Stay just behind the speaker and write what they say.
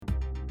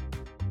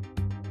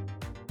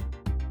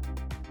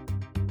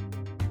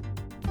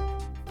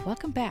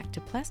Welcome back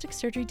to Plastic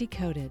Surgery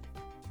Decoded,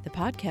 the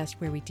podcast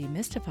where we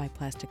demystify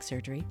plastic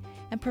surgery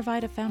and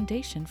provide a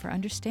foundation for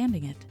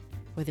understanding it,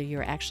 whether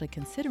you're actually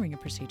considering a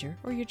procedure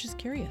or you're just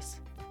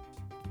curious.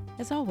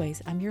 As always,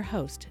 I'm your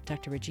host,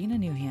 Dr. Regina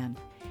Newhan,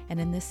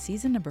 and in this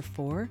season number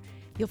 4,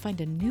 you'll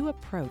find a new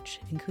approach,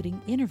 including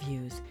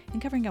interviews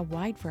and covering a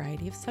wide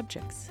variety of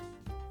subjects.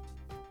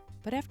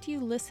 But after you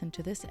listen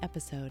to this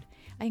episode,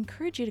 I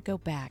encourage you to go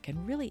back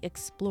and really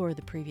explore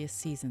the previous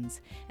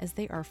seasons, as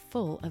they are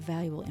full of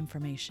valuable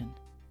information.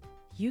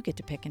 You get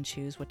to pick and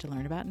choose what to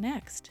learn about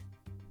next.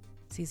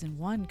 Season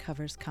 1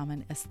 covers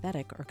common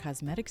aesthetic or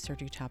cosmetic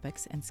surgery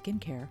topics and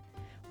skincare,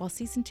 while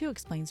Season 2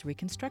 explains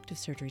reconstructive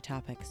surgery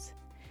topics.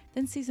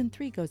 Then Season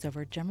 3 goes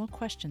over general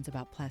questions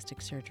about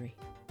plastic surgery.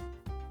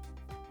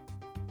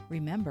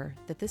 Remember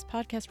that this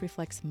podcast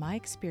reflects my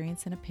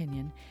experience and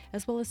opinion,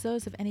 as well as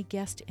those of any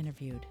guest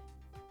interviewed.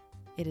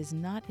 It is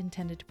not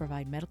intended to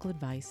provide medical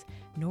advice,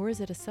 nor is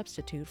it a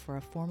substitute for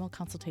a formal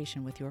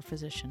consultation with your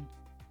physician.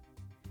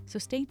 So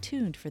stay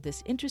tuned for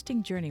this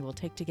interesting journey we'll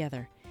take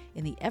together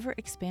in the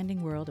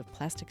ever-expanding world of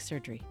plastic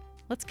surgery.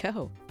 Let's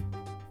go!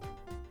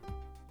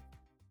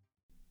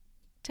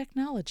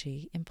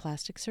 Technology in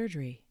plastic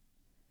surgery.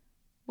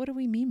 What do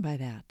we mean by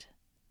that?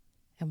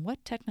 And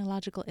what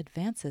technological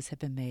advances have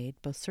been made,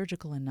 both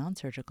surgical and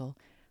non-surgical,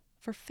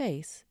 for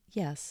face,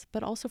 yes,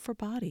 but also for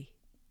body?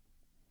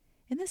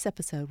 In this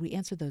episode, we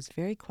answer those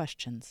very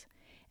questions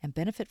and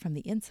benefit from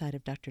the insight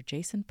of Dr.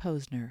 Jason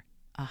Posner,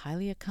 a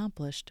highly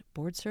accomplished,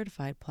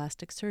 board-certified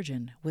plastic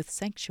surgeon with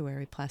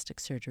Sanctuary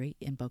Plastic Surgery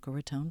in Boca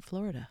Raton,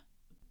 Florida.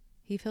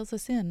 He fills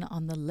us in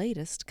on the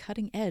latest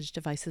cutting-edge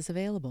devices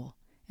available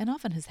and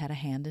often has had a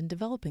hand in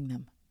developing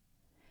them.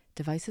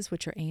 Devices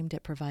which are aimed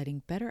at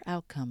providing better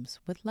outcomes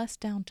with less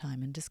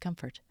downtime and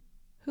discomfort.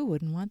 Who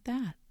wouldn't want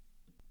that?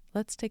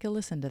 Let's take a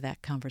listen to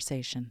that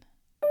conversation.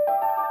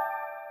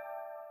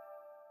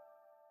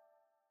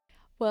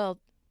 Well,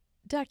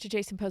 Dr.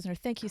 Jason Posner,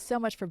 thank you so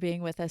much for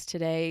being with us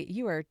today.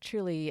 You are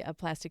truly a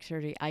plastic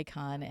surgery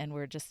icon, and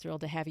we're just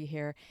thrilled to have you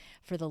here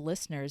for the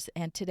listeners.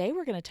 And today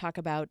we're going to talk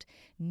about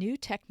new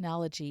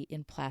technology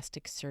in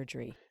plastic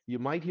surgery. You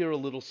might hear a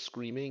little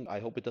screaming. I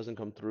hope it doesn't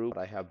come through.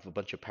 I have a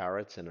bunch of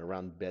parrots, and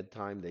around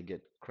bedtime, they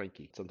get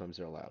cranky. Sometimes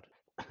they're loud.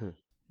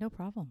 No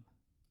problem.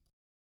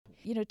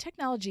 You know,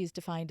 technology is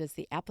defined as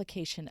the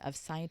application of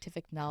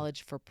scientific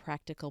knowledge for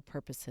practical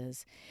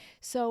purposes.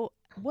 So,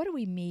 what do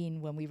we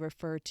mean when we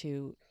refer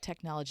to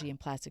technology in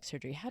plastic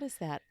surgery? How does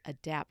that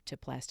adapt to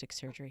plastic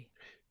surgery?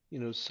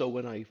 So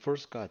when I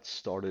first got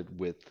started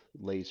with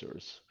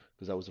lasers,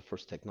 because that was the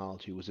first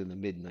technology, it was in the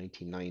mid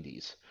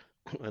 1990s.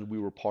 And we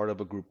were part of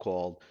a group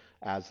called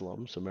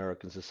ASLMS,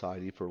 American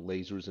Society for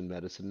Lasers in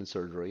Medicine and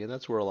Surgery. And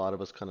that's where a lot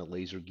of us kind of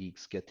laser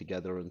geeks get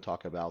together and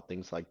talk about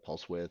things like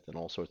pulse width and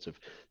all sorts of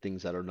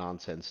things that are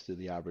nonsense to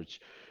the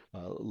average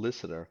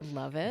listener.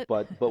 Love it.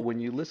 But when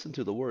you listen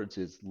to the words,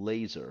 it's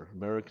laser,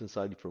 American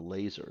Society for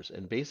Lasers.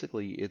 And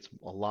basically, it's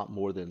a lot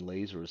more than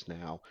lasers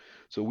now.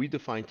 So we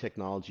define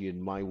technology in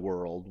my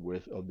world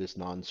with of this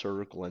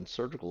non-surgical and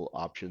surgical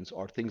options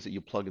are things that you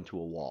plug into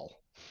a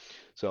wall.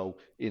 So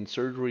in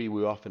surgery,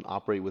 we often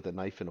operate with a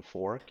knife and a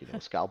fork, a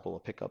scalpel, a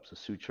pickups, a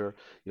suture.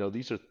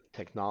 These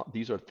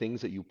are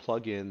things that you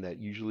plug in that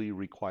usually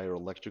require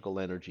electrical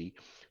energy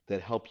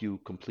that help you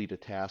complete a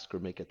task or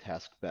make a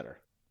task better.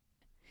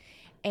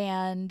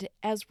 And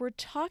as we're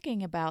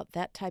talking about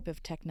that type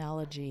of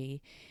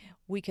technology,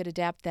 we could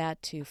adapt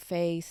that to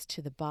face,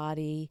 to the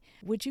body.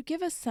 Would you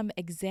give us some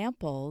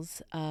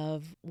examples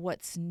of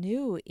what's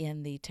new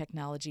in the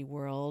technology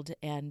world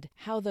and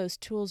how those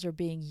tools are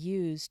being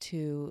used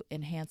to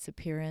enhance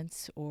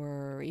appearance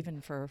or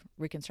even for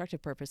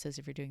reconstructive purposes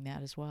if you're doing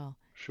that as well?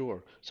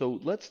 Sure. So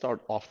let's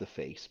start off the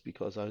face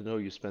because I know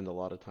you spend a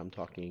lot of time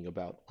talking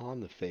about on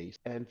the face.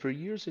 And for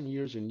years and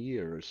years and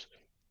years,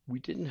 we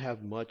didn't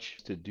have much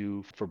to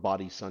do for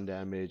body sun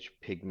damage,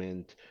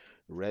 pigment,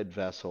 red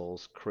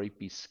vessels,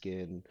 crepey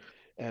skin.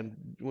 And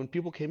when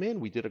people came in,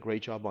 we did a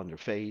great job on their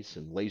face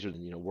and lasered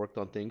and, worked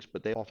on things,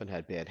 but they often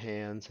had bad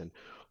hands. And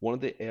one of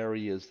the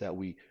areas that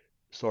we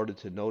started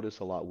to notice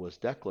a lot was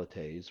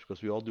décolletés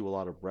because we all do a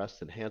lot of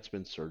breast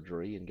enhancement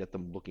surgery and get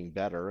them looking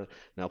better.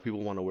 Now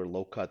people want to wear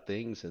low cut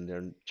things and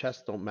their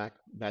chests don't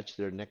match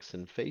their necks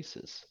and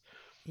faces.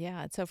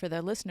 Yeah, and so for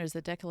the listeners,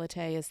 the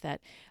décolleté is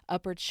that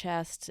upper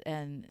chest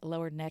and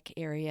lower neck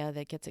area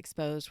that gets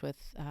exposed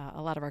with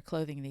a lot of our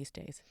clothing these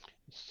days.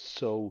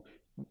 So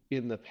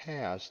in the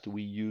past,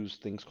 we used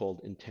things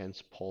called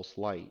intense pulse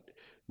light,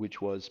 which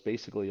was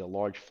basically a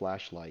large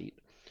flashlight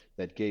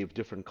that gave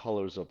different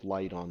colors of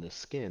light on the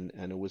skin,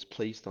 and it was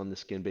placed on the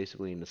skin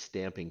basically in a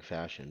stamping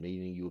fashion,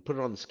 meaning you would put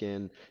it on the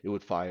skin, it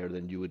would fire,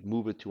 then you would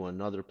move it to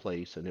another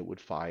place and it would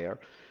fire.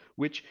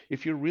 which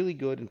if you're really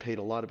good and paid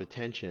a lot of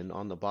attention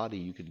on the body,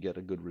 you could get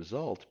a good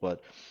result.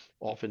 But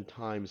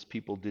oftentimes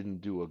people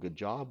didn't do a good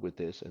job with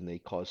this and they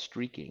caused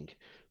streaking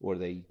or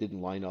they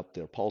didn't line up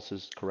their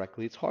pulses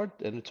correctly. It's hard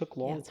and it took a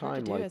Yeah, long it's hard to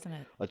time. do, Like isn't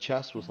it? a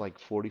chest was Yeah. like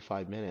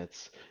 45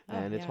 minutes Oh,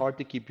 and it's yeah. hard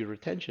to keep your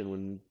attention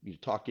when you're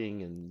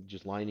talking and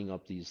just lining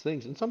up these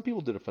things. And some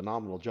people did a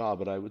phenomenal job,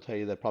 but I would tell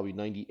you that probably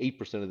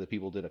 98% of the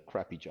people did a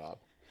crappy job.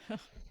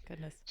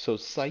 Goodness. So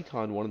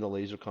Cyton, one of the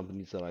laser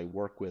companies that I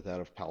work with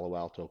out of Palo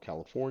Alto,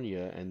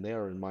 California, and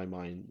they're in my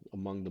mind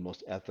among the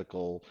most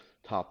ethical,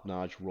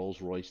 top-notch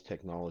Rolls-Royce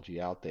technology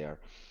out there.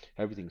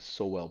 Everything's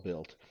so well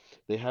built.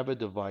 They have a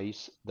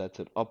device that's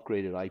an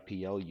upgraded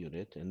IPL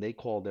unit, and they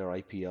call their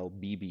IPL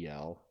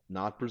BBL,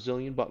 not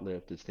Brazilian butt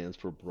lift. It stands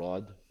for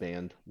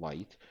broadband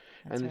light,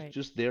 That's and it's right.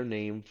 just their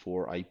name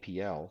for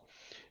IPL.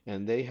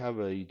 And they have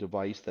a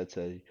device that's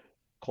a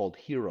called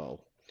Hero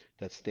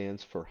that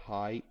stands for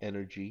High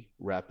Energy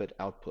Rapid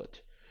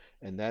Output.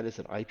 And that is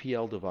an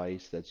IPL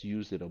device that's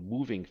used in a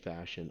moving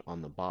fashion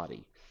on the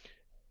body.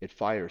 It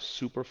fires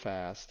super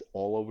fast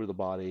all over the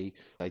body.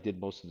 I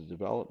did most of the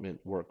development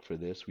work for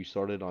this. We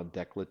started on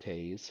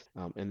décolletés,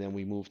 and then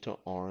we moved to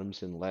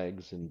arms and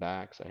legs and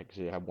backs. I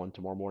actually have one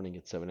tomorrow morning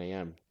at 7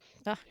 a.m.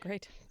 Ah,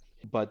 great.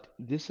 But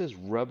this has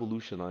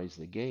revolutionized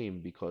the game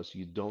because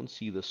you don't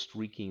see the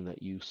streaking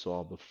that you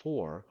saw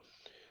before.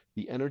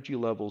 The energy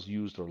levels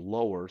used are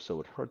lower, so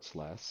it hurts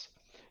less.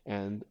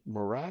 And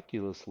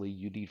miraculously,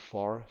 you need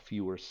far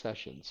fewer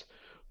sessions.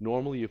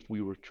 Normally, if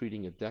we were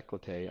treating a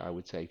décolleté, I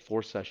would say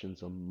 4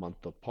 sessions a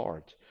month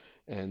apart.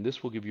 And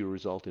this will give you a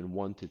result in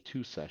 1 to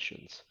 2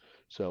 sessions.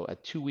 So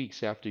at 2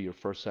 weeks after your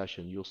first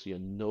session, you'll see a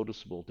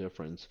noticeable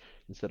difference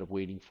instead of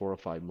waiting 4 or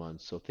 5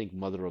 months. So think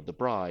mother of the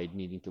bride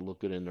needing to look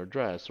good in their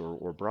dress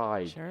or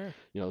bride. Sure.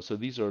 So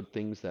these are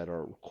things that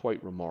are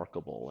quite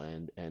remarkable,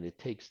 and it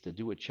takes to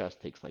do a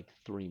chest takes like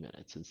 3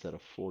 minutes instead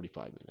of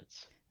 45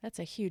 minutes. That's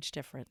a huge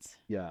difference.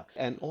 Yeah,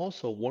 and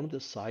also one of the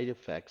side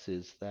effects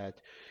is that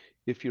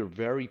if you're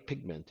very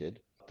pigmented,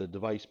 the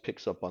device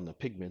picks up on the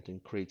pigment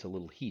and creates a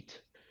little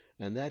heat.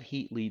 And that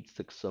heat leads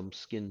to some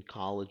skin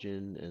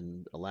collagen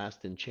and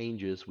elastin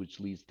changes, which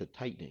leads to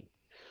tightening.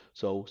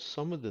 So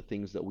some of the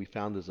things that we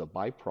found as a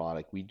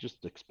byproduct, we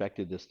just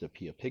expected this to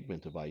be a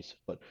pigment device,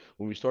 but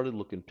when we started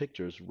looking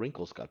pictures,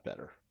 wrinkles got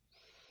better.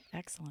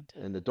 Excellent.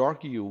 And the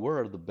darker you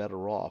were, the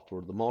better off,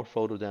 or the more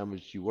photo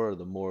damaged you were,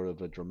 the more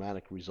of a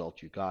dramatic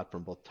result you got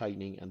from both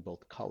tightening and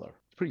both color.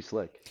 It's pretty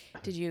slick.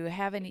 Did you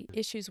have any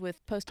issues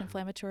with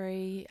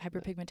post-inflammatory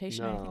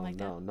hyperpigmentation or anything No, like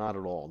that? no, not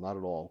at all, not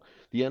at all.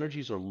 The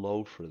energies are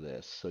low for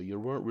this, so you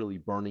weren't really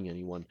burning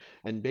anyone.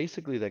 And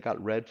basically, they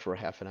got red for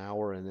half an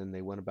hour and then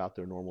they went about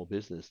their normal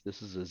business.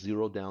 This is a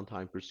zero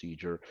downtime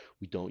procedure.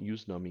 We don't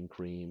use numbing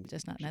cream.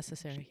 Just not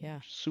necessary. Yeah.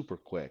 Super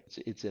quick.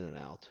 It's in and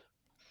out.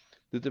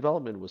 The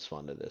development was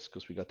fun to this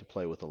because we got to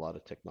play with a lot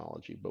of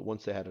technology. But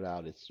once they had it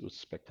out, it was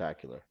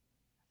spectacular.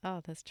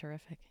 Oh, that's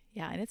terrific.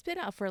 Yeah, and it's been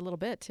out for a little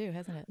bit too,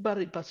 hasn't it?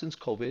 About since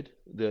COVID,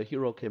 the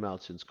Hero came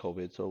out since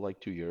COVID, so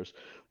like 2 years.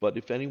 But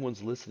if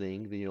anyone's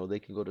listening, they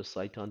can go to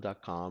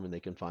Cyton.com and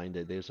they can find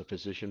it. There's a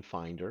physician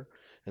finder,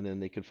 and then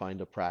they can find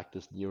a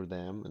practice near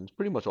them. And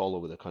pretty much all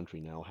over the country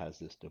now has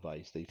this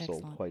device. They've sold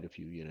Excellent. quite a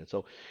few units,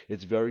 so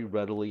it's very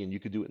readily, and you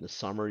can do it in the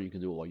summer. You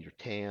can do it while you're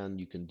tan.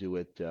 You can do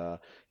it,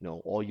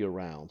 all year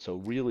round. So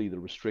really, the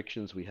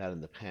restrictions we had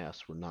in the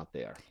past were not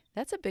there.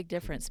 That's a big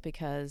difference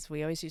because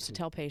we always used to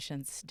tell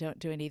patients don't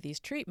do any of these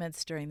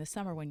treatments during the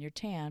summer when you're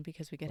tan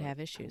because we could Right, have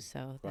issues.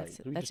 So right.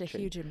 So that's a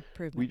huge we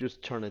improvement.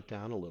 just turn it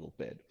down a little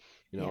bit,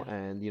 Yeah.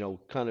 and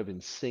kind of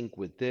in sync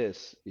with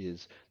this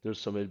is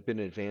there's been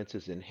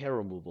advances in hair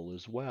removal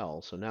as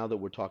well. So now that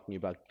we're talking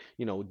about,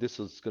 this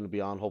is going to be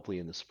on hopefully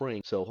in the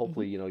spring. So Hmm.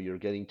 hopefully, you're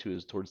getting to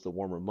is towards the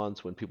warmer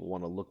months when people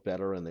want to look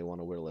better and they want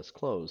to wear less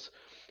clothes.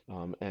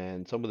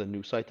 And some of the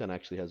new Cyton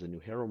actually has a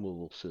new hair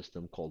removal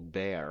system called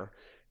Bear.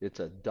 It's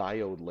a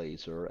diode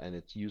laser and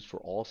it's used for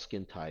all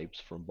skin types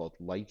from both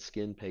light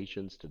skin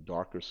patients to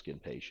darker skin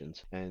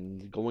patients.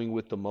 And going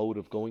with the mode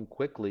of going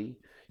quickly,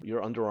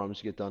 your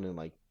underarms get done in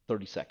like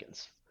 30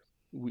 seconds.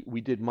 We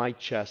did my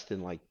chest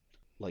in like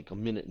a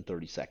minute and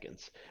 30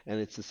 seconds. And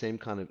it's the same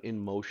kind of in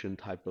motion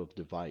type of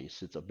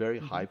device. It's a very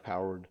Hmm. high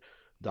powered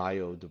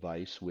diode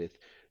device with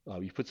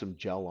you put some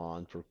gel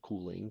on for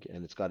cooling,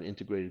 and it's got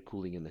integrated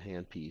cooling in the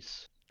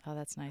handpiece. Oh,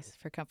 that's nice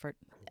for comfort.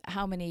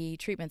 How many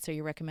treatments are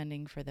you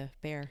recommending for the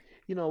bear?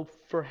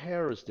 For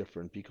hair is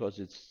different because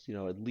it's,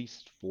 at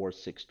least 4,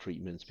 6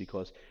 treatments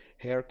because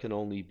hair can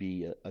only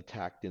be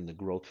attacked in the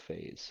growth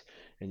phase.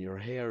 And your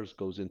hairs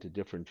goes into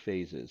different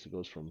phases. It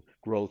goes from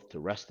growth to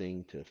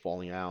resting to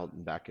falling out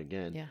and back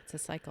again. Yeah, it's a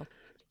cycle.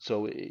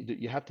 So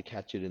you have to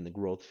catch it in the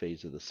growth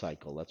phase of the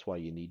cycle. That's why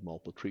you need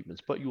multiple treatments.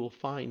 But you will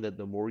find that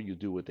the more you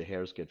do it, the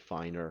hairs get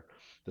finer.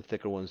 The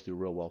thicker ones do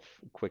real well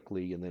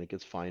quickly, and then it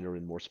gets finer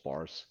and more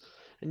sparse.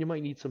 And you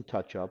might need some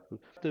touch up.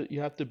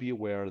 You have to be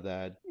aware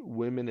that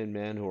women and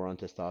men who are on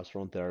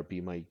testosterone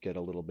therapy might get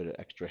a little bit of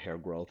extra hair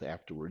growth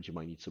afterwards. You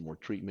might need some more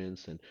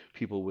treatments. And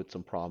people with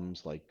some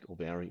problems like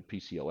ovarian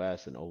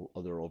PCOS and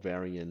other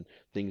ovarian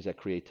things that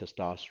create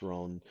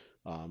testosterone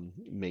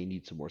may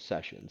need some more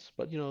sessions.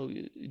 But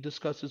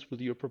discuss this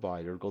with your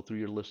provider, go through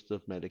your list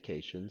of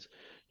medications,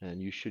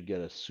 and you should get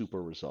a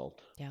super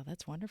result. Yeah,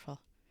 that's wonderful.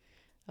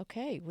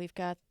 Okay, we've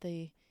got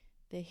the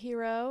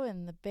hero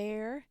and the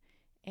bear,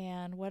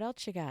 and what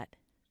else you got?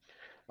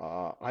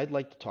 I'd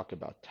like to talk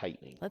about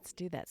tightening, Let's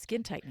do that.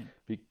 Skin tightening.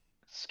 be-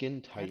 skin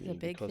That is a tightening,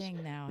 big because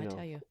thing now, you I know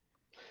tell you.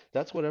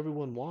 that's what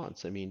everyone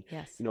wants. I mean,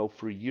 Yes.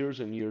 for years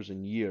and years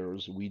and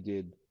years, we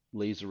did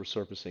laser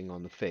resurfacing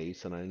on the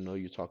face, and I know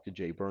you talked to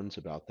Jay Burns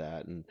about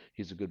that, and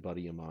he's a good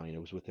buddy of mine. I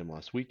was with him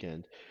last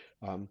weekend.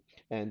 Um,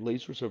 and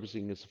laser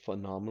resurfacing is a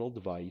phenomenal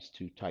device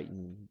to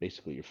tighten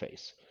basically your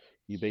face.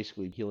 You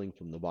basically healing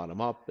from the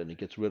bottom up, and it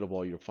gets rid of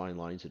all your fine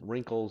lines and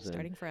wrinkles, and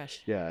Starting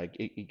fresh. yeah,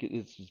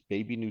 it's just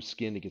baby new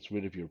skin. It gets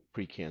rid of your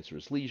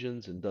precancerous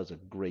lesions and does a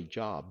great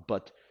job.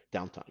 But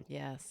downtime.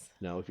 Yes.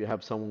 Now, if you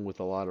have someone with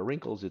a lot of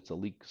wrinkles, it's a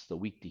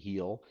week to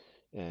heal,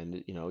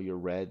 and you're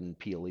red and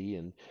peely,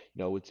 and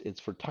it's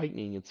for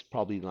tightening. It's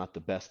probably not the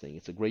best thing.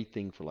 It's a great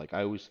thing for, like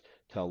I always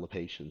tell the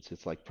patients,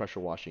 it's like pressure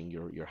washing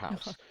your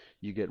house.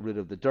 You get rid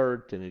of the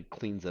dirt and it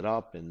cleans it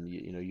up, and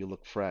you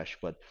look fresh.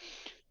 But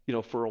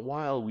for a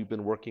while we've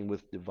been working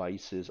with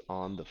devices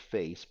on the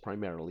face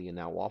primarily, and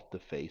now off the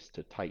face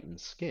to tighten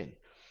skin.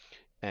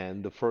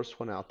 And the first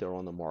one out there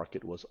on the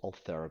market was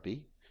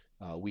Ultherapy.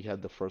 We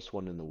had the first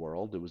one in the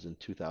world. It was in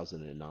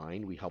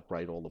 2009. We helped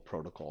write all the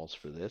protocols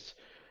for this.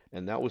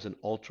 And that was an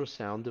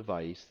ultrasound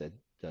device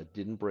that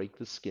didn't break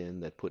the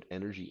skin, that put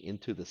energy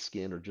into the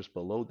skin or just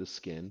below the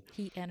skin,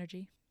 Heat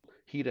energy.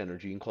 heat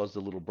energy, and caused a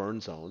little burn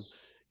zone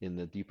in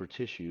the deeper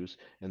tissues,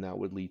 and that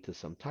would lead to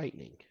some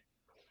tightening.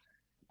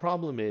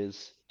 Problem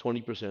is,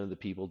 20% of the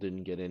people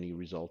didn't get any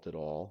result at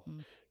all.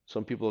 Mm.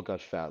 Some people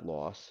got fat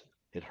loss.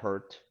 It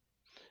hurt,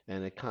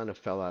 and it kind of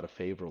fell out of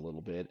favor a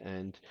little bit.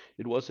 And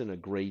it wasn't a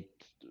great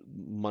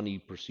money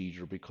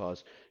procedure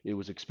because it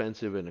was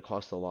expensive and it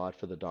cost a lot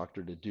for the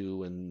doctor to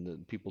do, and the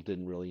people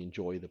didn't really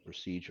enjoy the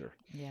procedure.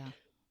 Yeah.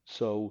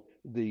 So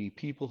the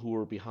people who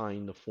were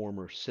behind the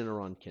former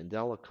Syneron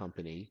Candela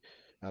company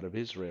out of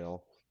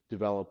Israel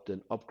developed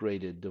an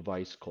upgraded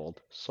device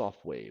called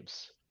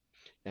SoftWaves,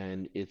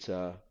 and it's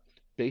a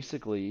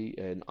basically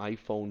an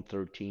iPhone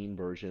 13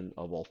 version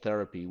of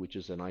Ultherapy, which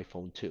is an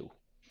iPhone 2.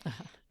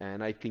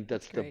 And I think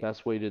That's that's the great.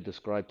 best way to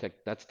describe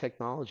that's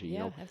technology.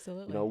 Yeah,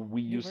 absolutely.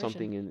 We New use version.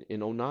 something in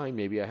 '09.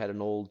 Maybe I had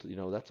an old,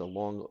 that's a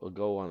long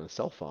ago on a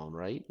cell phone,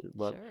 right?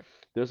 But Sure.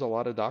 there's a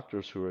lot of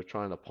doctors who are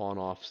trying to pawn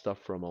off stuff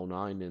from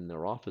 '09 in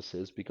their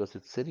offices because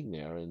it's sitting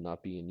there and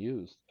not being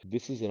used.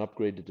 This is an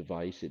upgraded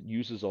device. It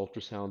uses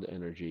ultrasound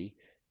energy,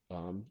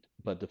 um,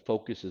 but the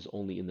focus is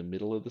only in the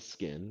middle of the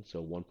skin,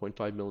 so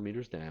 1.5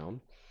 millimeters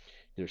down.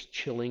 There's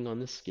chilling on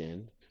the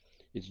skin.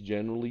 It's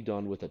generally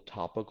done with a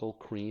topical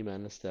cream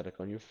anesthetic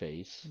on your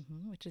face.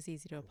 Which is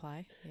easy to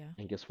apply. Yeah.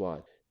 And guess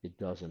what? It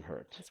doesn't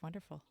hurt. That's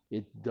wonderful.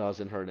 It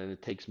doesn't hurt, and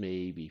it takes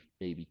maybe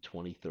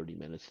 20, 30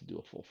 minutes to do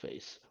a full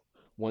face.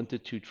 1 to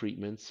 2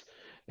 treatments,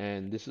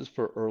 and this is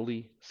for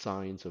early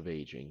signs of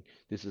aging.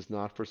 This is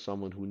not for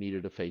someone who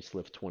needed a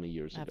facelift 20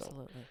 years ago.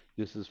 Absolutely.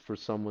 This is for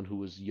someone who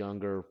was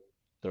younger,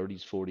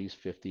 30s, 40s,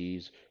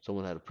 50s,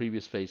 someone had a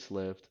previous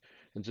facelift,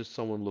 and just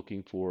someone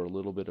looking for a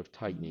little bit of Hmm.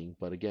 tightening.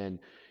 But again,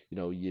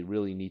 you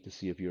really need to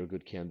see if you're a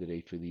good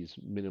candidate for these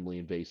minimally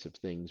invasive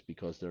things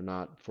because they're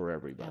not for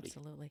everybody.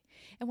 Absolutely.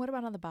 And what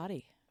about on the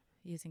body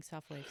using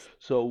soft waves?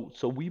 So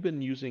we've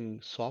been using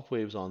soft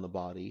waves on the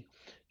body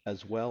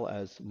as well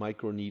as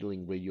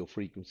microneedling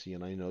radiofrequency,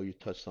 and I know you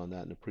touched on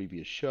that in a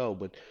previous show,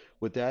 but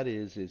what that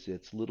is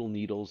it's little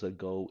needles that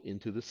go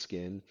into the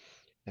skin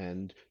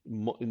and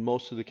in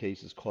most of the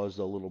cases cause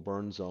a little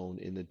burn zone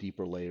in the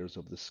deeper layers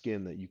of the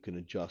skin that you can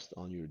adjust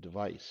on your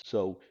device.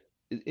 So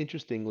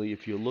interestingly,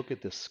 if you look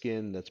at the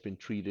skin that's been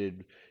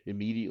treated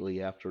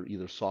immediately after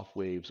either soft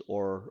waves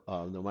or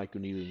the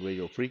microneedling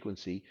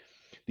radiofrequency,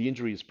 the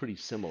injury is pretty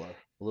similar,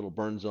 a little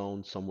burn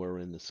zone somewhere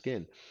in the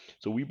skin.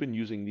 So we've been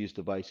using these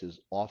devices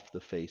off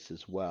the face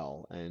as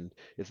well, and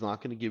it's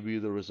not going to give you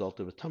the result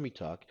of a tummy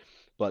tuck,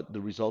 but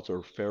the results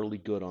are fairly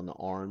good on the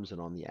arms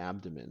and on the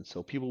abdomen.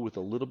 So people with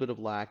a little bit of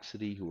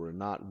laxity who are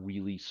not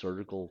really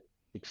surgical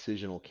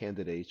excisional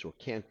candidates or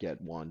can't get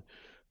one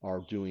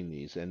are doing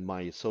these. And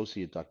my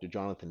associate, Dr.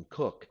 Jonathan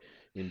Cook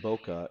in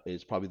Boca,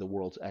 is probably the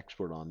world's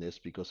expert on this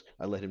because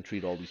I let him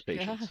treat all these Yeah,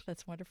 patients.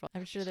 that's wonderful.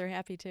 I'm sure they're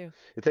happy too.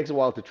 It takes a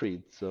while to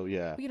treat, so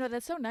yeah. Well,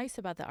 that's so nice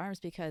about the arms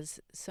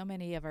because so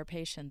many of our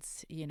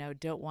patients,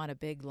 don't want a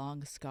big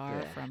long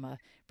scar Yeah. from a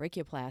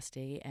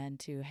brachioplasty, and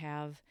to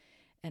have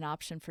an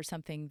option for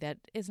something that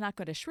is not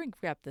going to shrink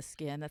wrap the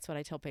skin. That's what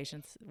I tell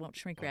patients, it won't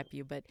shrink wrap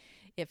you, but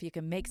if you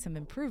can make some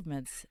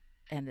improvements,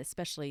 and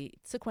especially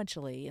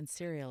sequentially and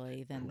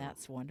serially, then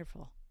that's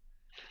wonderful.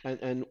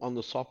 And on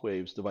the soft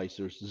waves device,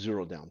 there's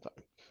zero downtime.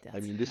 I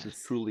That's mean, this is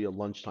nice. truly a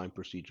lunchtime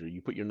procedure.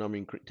 You put your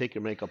take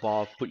your makeup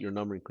off, put your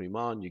numbing cream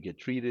on, you get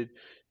treated,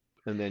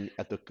 and then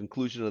at the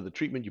conclusion of the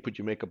treatment, you put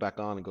your makeup back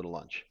on and go to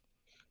lunch.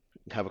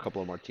 Have a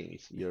couple of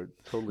martinis. You're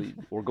totally,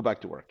 or go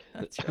back to work.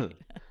 That's right.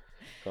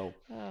 So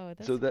Oh,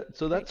 so that's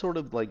that's great. sort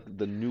of like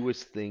the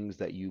newest things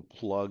that you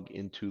plug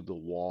into the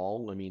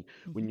wall. I mean,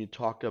 when Hmm. you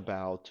talk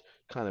about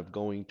kind of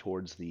going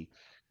towards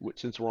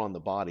since we're on the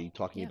body,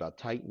 talking Yeah, about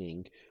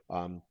tightening,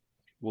 um,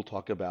 we'll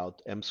talk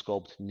about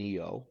M-Sculpt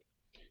Neo,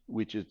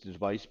 which is a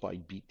device by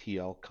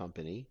BTL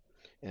Company.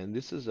 And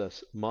this is a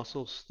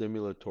muscle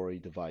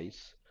stimulatory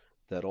device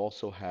that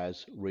also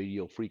has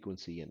radio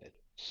frequency in it.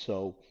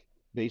 So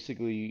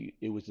basically,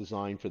 it was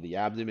designed for the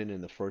abdomen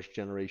in the first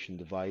generation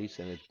device,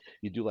 and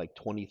you do like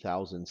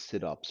 20,000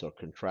 sit-ups or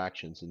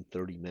contractions in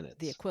 30 the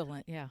minutes,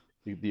 equivalent. Yeah.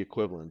 the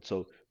equivalent.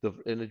 So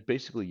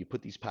basically you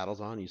put these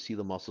paddles on, you see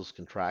the muscles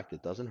contract.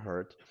 It doesn't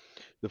hurt.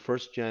 The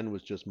first gen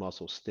was just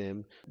muscle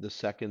stim. The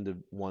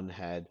second one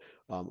had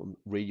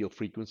radio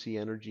frequency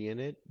energy in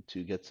it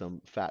to get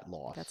some fat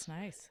That's loss.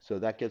 nice. So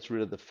that gets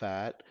rid of the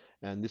fat.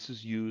 And this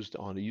is you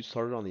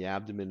started on the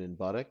abdomen and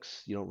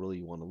buttocks. You don't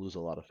really want to lose a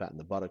lot of fat in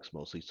the buttocks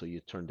mostly, so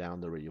you turn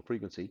down the radio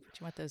frequency. But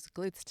you want those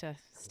glutes to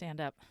stand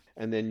up.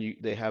 And then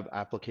they have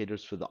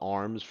applicators for the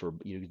arms for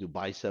you can do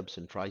biceps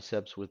and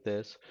triceps with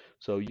this.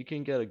 So you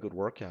can get a good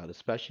workout,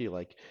 especially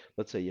like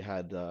let's say you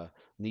had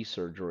knee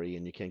surgery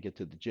and you can't get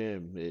to the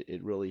gym.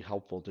 It really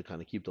helpful to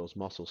kind of keep those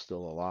muscles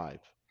still alive.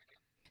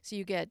 So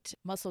you get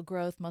muscle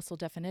growth, muscle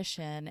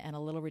definition, and a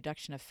little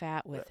reduction of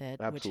fat with it,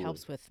 which Absolutely.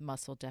 helps with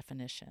muscle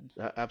definition.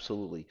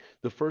 Absolutely.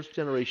 The first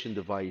generation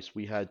device,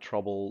 we had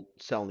trouble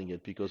selling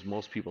it because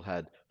most people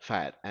had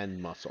fat and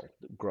muscle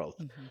growth.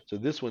 Hmm. So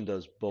this one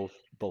does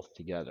both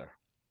together.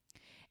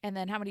 And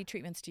then how many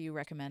treatments do you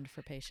recommend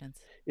for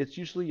patients? It's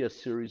usually a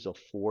series of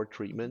four Hmm.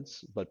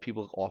 treatments, but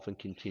people often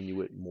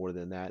continue it more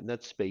than that. And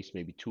that's spaced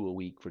maybe two a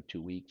week for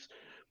 2 weeks.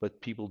 But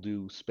people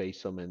do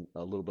space them in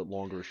a little bit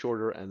longer or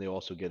shorter, and they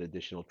also get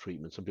additional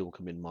treatment. Some people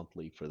come in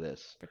monthly for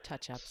this. For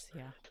touch ups,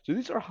 yeah. So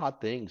these are hot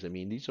things. I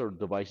mean, these are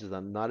devices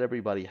that not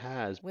everybody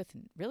has. With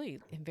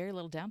really very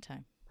little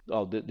downtime.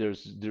 Oh,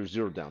 there's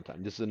zero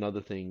downtime. This is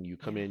another thing. You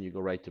come Yeah. in, you go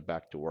right to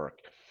back to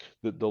work.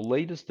 The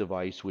latest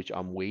device, which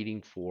I'm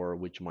waiting for,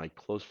 which my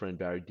close friend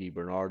Barry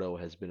DiBernardo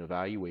has been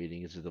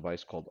evaluating, is a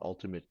device called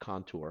Ultimate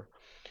Contour,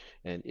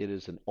 and it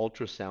is an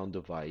ultrasound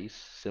device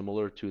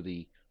similar to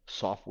the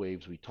soft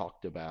waves we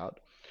talked about,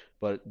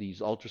 but these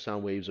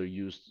ultrasound waves are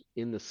used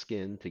in the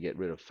skin to get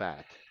rid of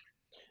fat.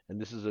 And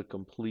this is it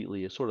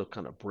sort of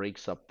kind of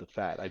breaks up the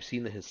fat. I've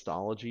seen the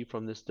histology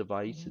from this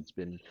device. Hmm. It's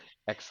been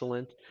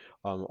excellent.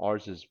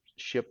 Ours is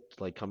shipped,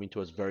 like coming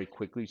to us very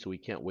quickly, so we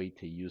can't wait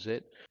to use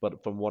it.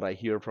 But from what I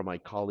hear from my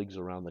colleagues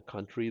around the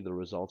country, the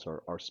results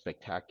are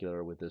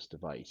spectacular with this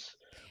device.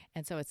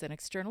 And so it's an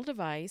external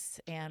device,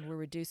 and we're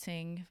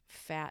reducing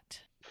fat.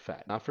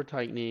 Fat, not for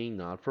tightening,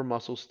 not for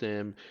muscle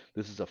stim.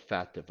 This is a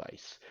fat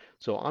device.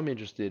 So I'm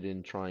interested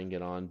in trying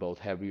it on both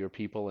heavier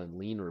people and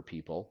leaner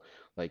people.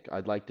 Like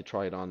I'd like to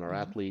try it on our Hmm.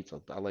 athletes.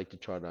 I'd like to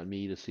try it on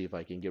me to see if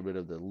I can get rid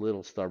of the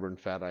little stubborn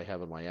fat I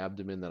have in my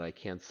abdomen that I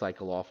can't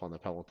cycle off on the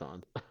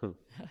Peloton.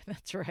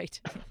 That's right.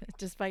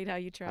 Despite how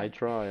you I try.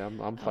 try. I'm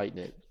Oh, fighting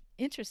it.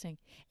 interesting.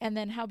 And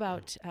then how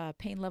about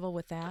pain level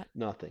with that?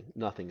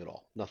 Nothing at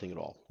all. Nothing at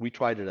all. We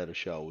tried it at a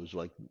show. It was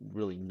like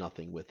really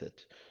nothing with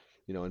it.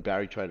 And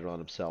Barry tried it on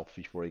himself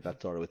before he got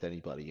started with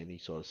anybody, and he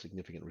saw a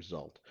significant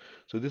result.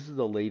 So this is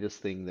the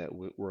latest thing that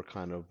we're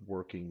kind of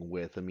working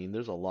with. I mean,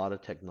 there's a lot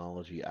of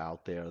technology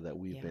out there that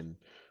Yeah.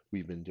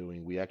 we've been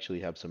doing. We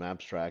actually have some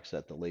abstracts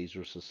at the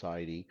Laser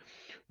Society.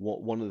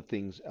 One of the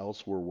things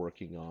else we're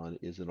working on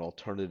is an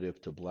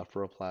alternative to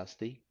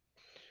blepharoplasty.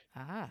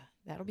 Ah,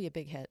 that'll be a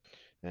big hit.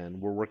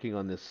 And we're working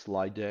on this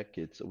slide deck.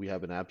 We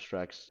have an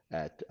abstract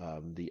at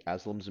the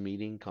ASLMS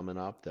meeting coming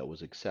up that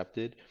was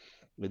accepted.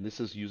 And this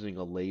is using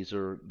a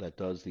laser that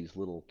does these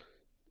little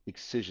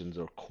excisions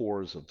or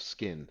cores of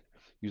skin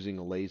using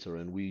a laser.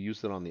 And we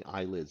use it on the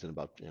eyelids in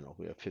about,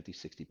 we have 50,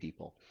 60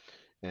 people.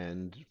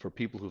 And for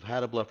people who've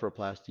had a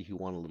blepharoplasty who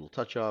want a little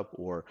touch up,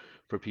 or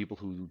for people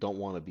who don't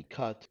want to be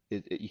cut,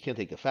 you can't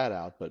take the fat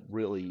out, but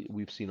really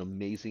we've seen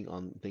amazing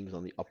on things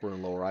on the upper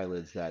and lower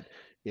eyelids that,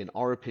 in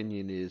our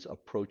opinion, is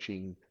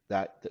approaching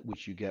that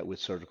which you get with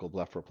surgical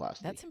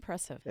blepharoplasty. That's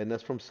impressive. And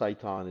that's from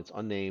Cyton. It's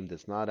unnamed.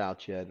 It's not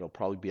out yet. It'll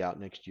probably be out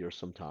next year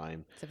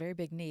sometime. It's a very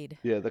big need.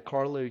 Yeah, the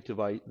corollary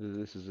device.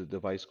 This is a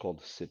device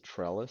called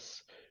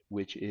Citrellus,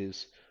 which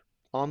is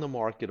on the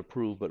market,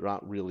 approved, but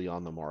not really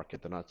on the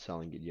market. They're not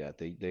selling it yet.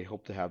 They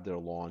hope to have their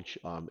launch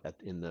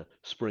in the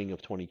spring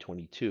of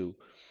 2022.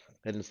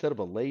 And instead of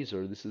a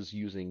laser, this is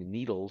using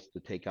needles to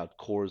take out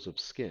cores of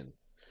skin.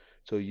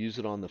 So use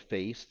it on the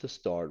face to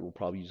start. We'll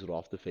probably use it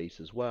off the face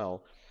as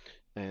well.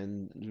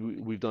 And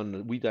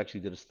we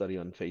actually did a study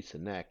on face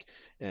and neck,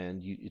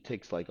 and it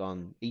takes like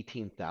on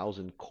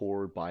 18,000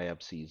 core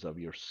biopsies of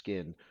your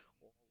skin.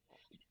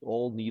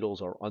 All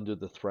needles are under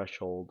the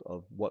threshold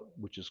of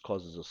which is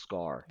causes a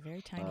scar.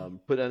 Very tiny.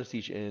 Put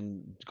anesthesia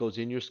in, it goes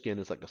in your skin.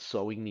 It's like a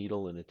sewing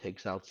needle, and it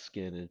takes out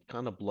skin. And it's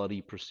kind of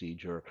bloody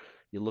procedure.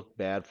 You look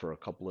bad for a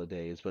couple of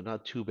days, but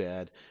not too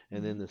bad.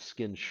 And then Hmm. the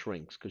skin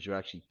shrinks because you're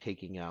actually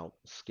taking out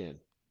skin.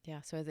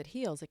 Yeah. So as it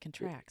heals, it It,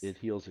 contracts. it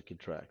heals, it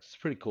contracts. It's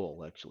pretty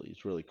cool, actually.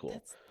 It's really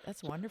cool.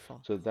 That's So,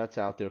 wonderful. so that's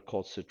out there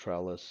called It's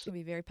Citralis. gonna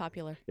be very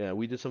popular. Yeah,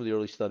 we did some of the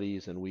early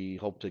studies, and we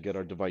hope to get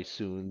our device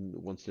soon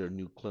once their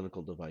new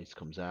clinical device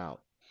comes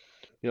out.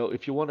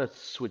 If you want to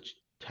switch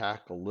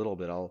tack a little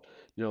bit,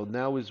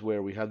 now is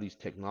where we have these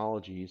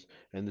technologies,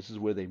 and this is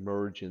where they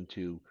merge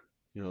into,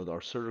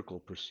 our surgical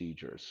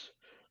procedures.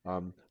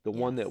 The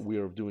one that Yes. we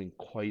are doing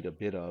quite a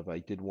bit of, I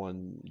did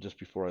one just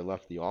before I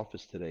left the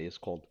office today, is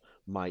called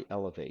My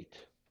Elevate.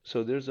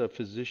 So there's a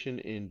physician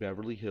in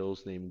Beverly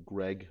Hills named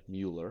Greg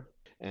Mueller,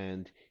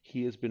 and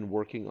he has been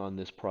working on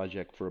this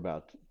project for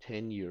about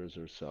 10 years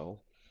or so.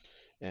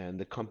 And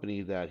the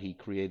company that he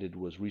created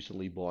was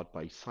recently bought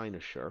by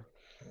Cynosure.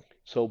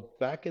 So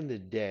back in the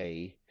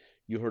day,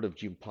 you heard of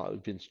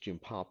Vince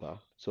Giampapa.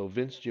 So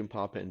Vince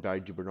Giampapa and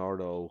Barry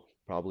DiBernardo,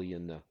 probably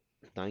in the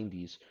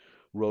 90s,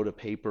 wrote a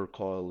paper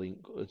calling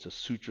it's a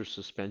suture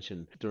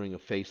suspension during a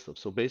facelift.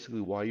 So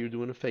basically, while you're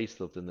doing a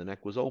facelift and the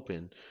neck was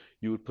open,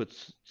 you would put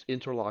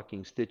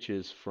interlocking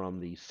stitches from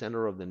the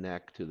center of the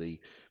neck to the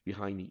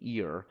behind the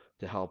ear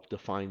to help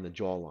define the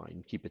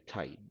jawline, keep it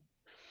tight.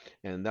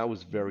 And that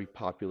was Hmm. very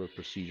popular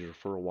procedure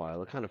for a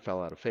while. It kind of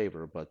fell out of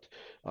favor, but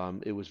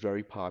it was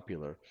very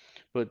popular.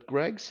 But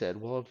Greg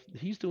said, well,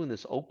 if he's doing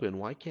this open,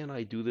 why can't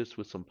I do this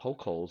with some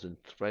poke holes and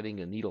threading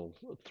a needle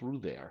through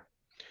there?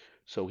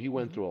 So he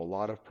went Hmm. through a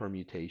lot of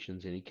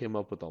permutations and he came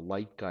up with a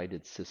light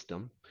guided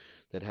system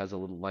that has a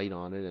little light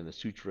on it and a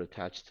suture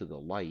attached to the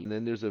light. And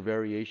then there's a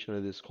variation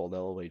of this called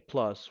Elevate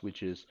Plus,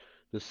 which is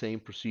the same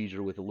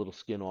procedure with a little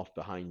skin off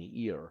behind the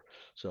ear.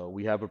 So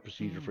we have a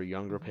procedure for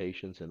younger Mm-hmm.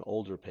 patients and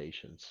older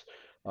patients.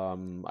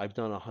 I've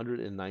done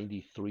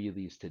 193 of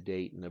these to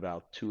date in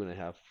about two and a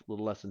half, a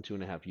little less than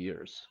 2.5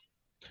 years.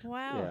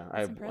 Wow, Yeah,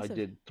 that's I impressive.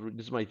 did three.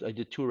 I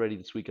did two already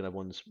this week, and I've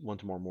one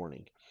tomorrow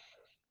morning.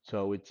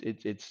 So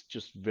it's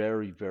just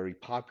very, very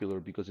popular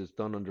because it's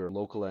done under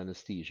local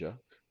anesthesia,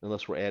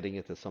 unless we're adding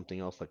it to something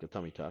else like a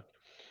tummy tuck.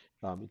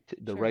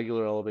 The Sure.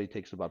 regular Elevate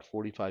takes about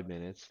 45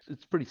 minutes.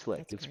 It's pretty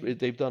slick. That's great.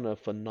 They've done a Yeah.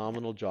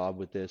 phenomenal job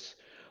with this.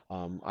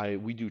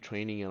 We do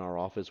training in our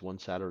office one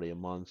Saturday a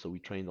month, so we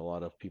trained a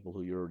lot of people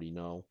who you already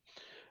know.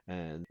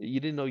 And you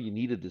didn't know you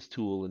needed this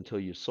tool until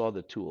you saw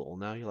the tool.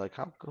 Now you're like,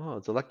 how come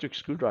it's electric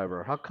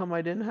screwdriver? How come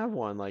I didn't have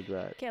one like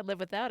that? Can't live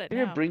without it And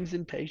it now. brings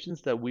in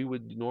patients that we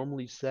would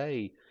normally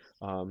say,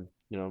 now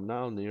you're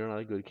not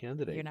a good You're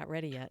candidate. not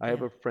ready yet. I have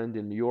Yeah. a friend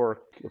in New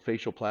York, a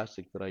facial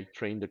plastic that I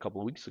trained a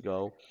couple of weeks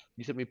ago.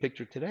 He sent me a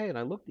picture today, and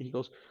I looked. He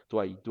goes, "Do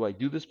I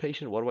do this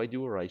patient? What do I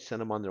do?" Or I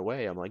send them on their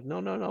way. I'm like, "No,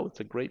 no, no.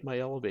 It's a great My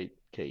Elevate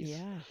case."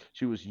 Yeah.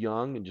 She was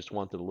young and just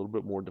wanted a little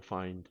bit more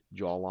defined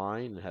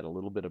jawline and had a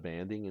little bit of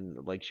banding,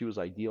 and like she was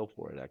ideal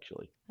for it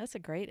actually. That's a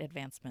great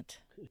advancement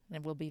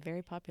and will be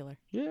very popular.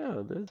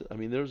 Yeah,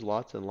 there's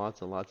lots and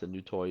lots and lots of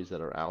new toys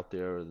that are out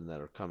there and that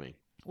are coming.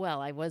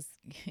 Well, I was,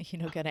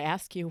 going to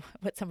ask you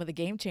what some of the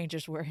game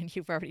changers were, and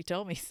you've already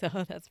told me, so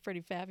that's pretty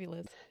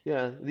fabulous.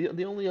 Yeah,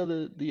 the only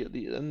other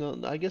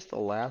I guess the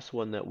last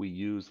one that we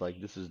use,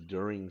 like this is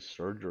during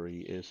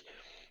surgery, is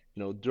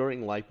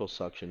during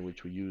liposuction,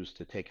 which we use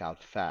to take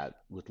out fat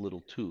with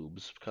little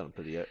tubes. Kind of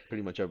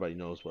pretty much everybody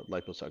knows what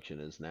liposuction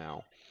is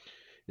now.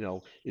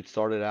 It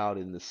started out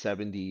in the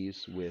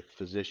 70s with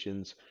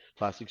physicians,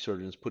 plastic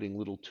surgeons putting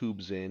little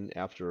tubes in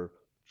after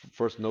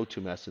first no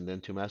tumescent,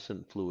 then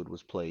tumescent fluid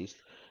was placed,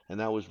 and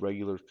that was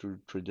regular through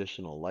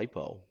traditional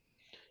lipo.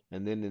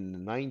 And then in the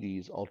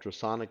 90s,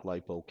 ultrasonic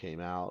lipo came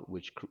out,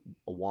 which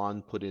a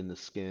wand put in the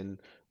skin,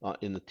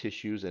 in the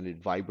tissues, and it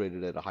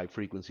vibrated at a high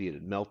frequency and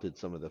it melted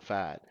some of the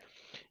fat.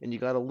 And you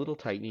got a little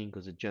tightening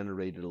because it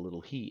generated a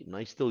little heat. And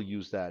I still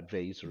use that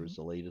Vaser Hmm. as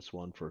the latest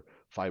one for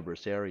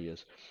fibrous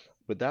areas.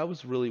 But that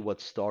was really what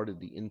started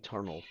the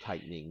internal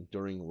tightening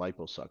during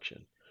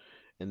liposuction.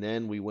 And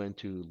then we went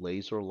to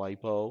laser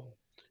lipo,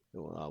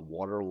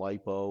 water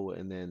lipo,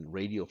 and then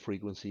radio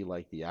frequency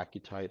like the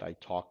Accutite I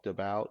talked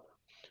about.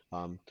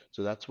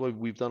 So that's what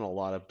we've done a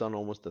lot. I've done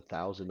almost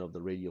 1,000 of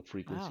the radio Wow.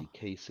 frequency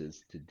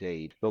cases to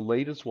date. The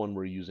latest one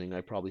we're using,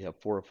 I probably have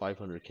 400 or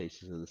 500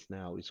 cases of this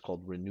now, is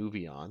called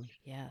Renuvion.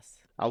 Yes.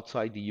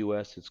 Outside the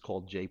US, it's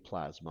called J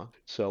Plasma.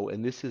 So,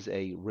 and this is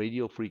a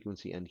radio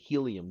frequency and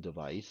helium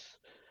device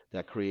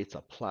that creates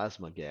a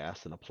plasma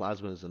gas, and a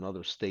plasma is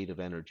another state of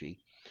energy.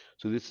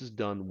 So this is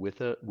done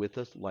with a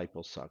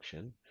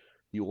liposuction.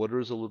 The order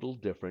is a little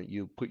different.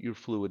 You put your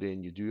fluid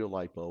in, you do your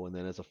lipo, and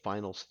then as a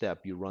final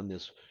step, you run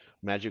this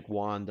magic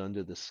wand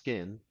under the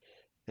skin,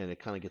 and it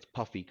kind of gets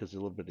puffy because there's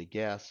a little bit of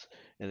gas,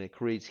 and it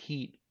creates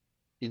heat,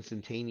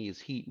 instantaneous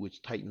heat,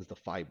 which tightens the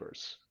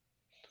fibers.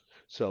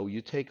 So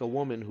you take a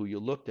woman who you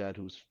looked at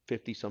who's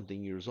 50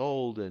 something years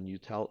old and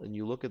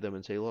you look at them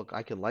and say, "Look,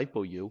 I can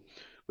lipo you,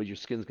 but your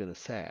skin's going to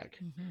sag."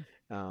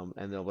 Hmm.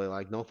 And they'll be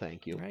like, "No,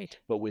 thank you." Right.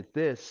 But with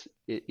this,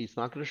 it's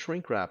not going to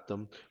shrink wrap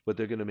them, but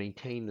they're going to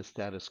maintain the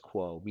status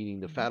quo, meaning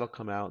the Hmm. fat will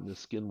come out and the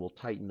skin will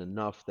tighten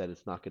enough that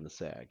it's not going to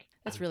sag.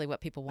 That's really what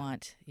people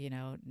want.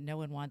 No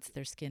one wants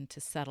their skin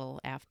to settle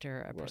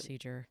after a Right.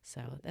 procedure.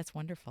 So Right. that's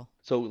wonderful.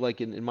 So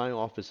like in my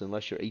office,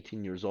 unless you're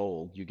 18 years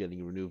old, you're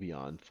getting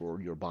Renuvion for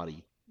your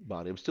body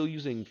body. I'm still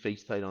using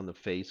FaceTite on the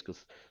face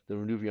because the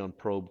Renuvion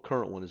Probe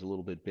current one is a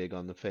little bit big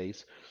on the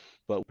face,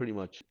 but pretty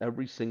much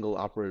every single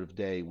operative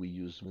day we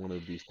use one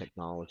of these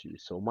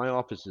technologies. So my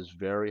office is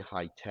very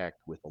high tech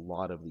with a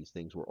lot of these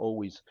things. We're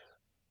always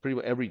pretty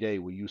much every day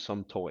we use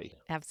some toy.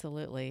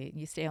 Absolutely.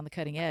 You stay on the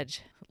cutting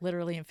edge,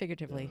 literally and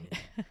figuratively.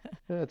 Yeah.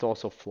 Yeah, it's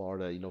also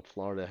Florida.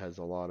 Florida has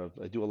a lot of,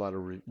 I do a lot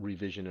of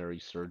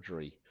revisionary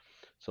surgery.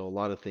 So a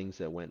lot of things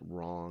that went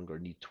wrong or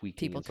need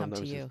tweaking, People and come to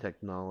sometimes it's you.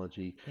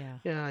 technology. Yeah.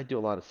 Yeah, I do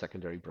a lot of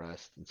secondary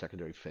breast and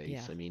secondary face.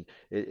 Yeah. I mean,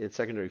 it's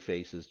secondary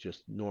face is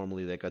just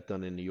normally they got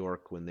done in New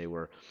York when they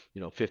were,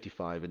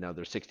 55 and now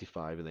they're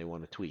 65 and they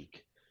want to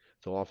tweak.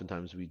 So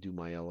oftentimes we do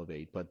my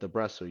elevate, but the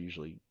breasts are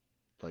usually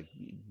like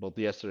both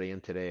yesterday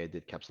and today I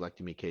did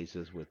capsulectomy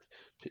cases with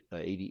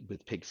 80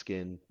 with pig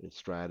skin and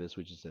stratus,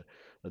 which is a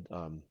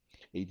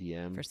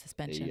ADM, For a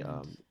suspension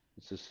and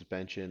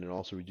suspension, and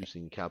also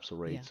reducing capsule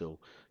rate. yeah. So,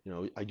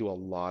 I do a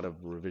lot of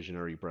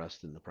revisionary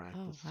breast in the Oh,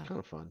 practice. It's wow. kind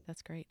of fun.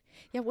 That's great.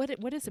 Yeah, what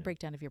is the Yeah.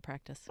 breakdown of your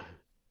practice?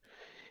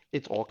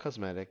 It's all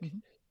cosmetic, Hmm.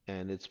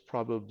 and it's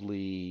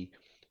probably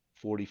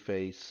 40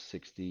 face,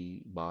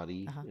 60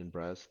 body Uh-huh. in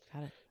breast.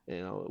 Got it.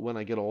 When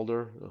I get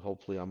older,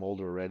 hopefully I'm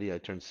older already. I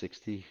turn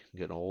 60,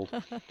 get old,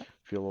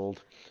 feel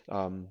old.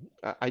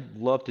 I'd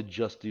love to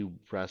just do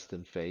breast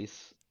and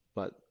face,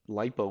 but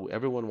lipo,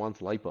 everyone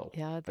wants lipo.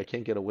 Yeah, I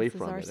can't get away this is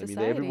from our it. I mean,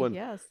 society. everyone,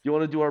 Yes. you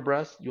want to do our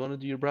breast? You want to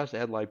do your breast?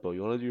 Add lipo.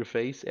 You want to do your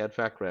face? Add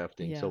fat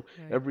grafting. Yeah, So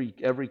right.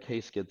 every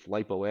case gets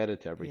lipo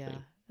added to Yeah.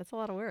 everything. That's a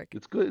lot of work.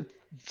 It's good.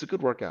 It's a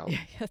good workout. Yeah,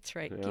 that's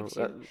right. You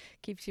know,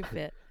 Keeps you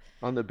fit.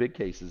 on the big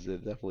cases, it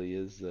definitely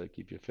is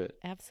keep you fit.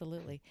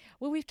 Absolutely.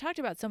 Well, we've talked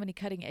about so many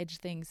cutting edge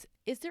things.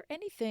 Is there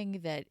anything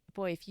that,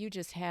 boy, if you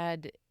just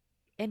had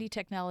any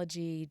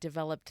technology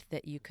developed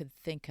that you could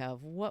think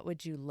of, what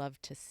would you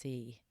love to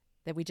see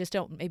that we just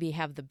don't maybe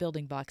have the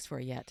building blocks for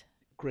yet?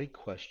 Great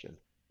question.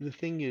 The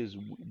thing is,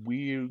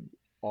 we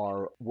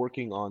are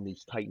working on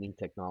these tightening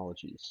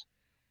technologies.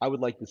 I would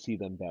like to see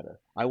them better.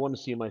 I want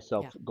to see Yeah,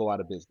 myself go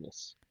out of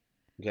business.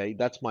 Okay,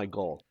 that's my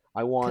goal.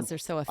 because they're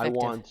so I effective.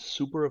 want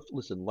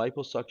listen,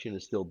 liposuction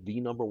is still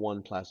the number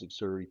one plastic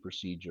surgery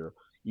procedure,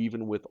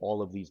 even with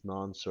all of these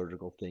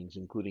non-surgical things,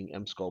 including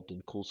M-sculpt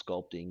and cool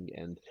sculpting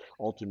and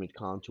ultimate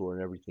contour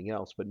and everything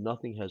else, but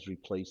nothing has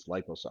replaced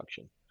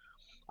liposuction.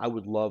 I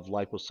would love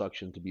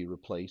liposuction to be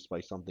replaced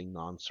by something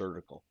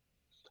non-surgical.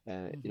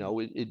 Hmm.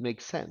 It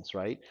makes sense,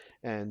 right?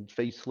 And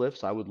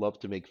facelifts, I would love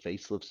to make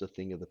facelifts a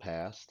thing of the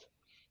past.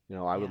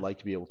 I would Yeah, like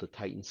to be able to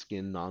tighten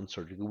skin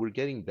non-surgically. We're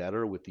getting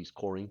better with these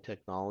coring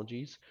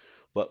technologies,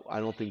 but I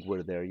don't think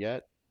we're there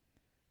yet.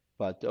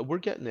 But we're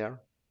getting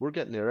there. We're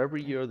getting there.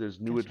 Every great. year, there's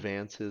new Gotcha.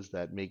 advances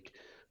that make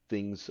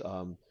things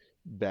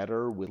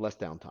better with less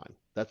downtime.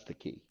 That's the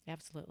key.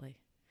 Absolutely.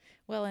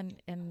 Well,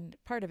 and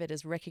part of it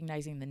is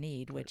recognizing the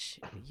need, which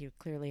you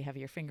clearly have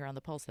your finger on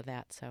the pulse of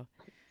that. So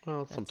Well,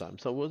 that's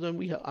sometimes. So well,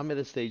 then I'm at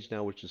a stage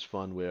now which is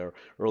fun where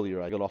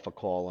earlier I got off a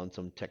call on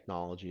some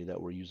technology that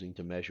we're using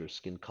to measure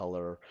skin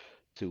color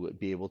to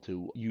be able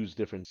to use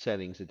different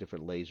settings at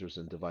different lasers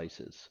and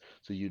devices.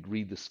 So you'd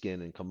read the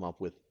skin and come up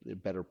with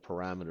better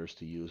parameters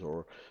to use,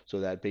 or so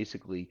that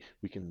basically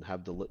we can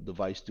have the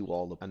device do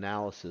all the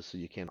analysis so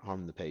you can't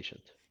harm the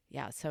patient.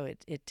 yeah. So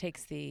it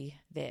takes the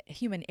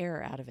human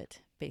error out of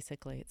it.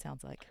 Basically, it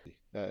sounds like.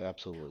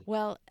 Absolutely.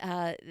 Well,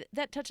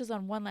 that touches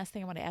on one last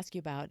thing I want to ask you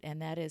about,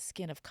 and that is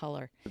skin of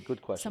color. Good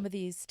Some question. of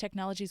these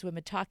technologies we've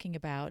been talking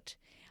about,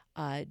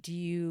 do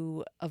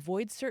you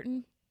avoid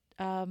certain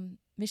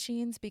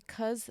machines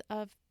because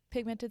of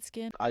pigmented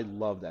skin? I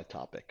love that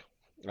topic.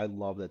 I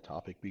love that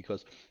topic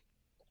because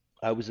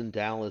I was in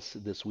Dallas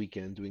this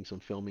weekend doing some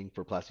filming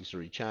for Plastic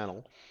Surgery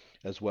Channel,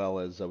 as well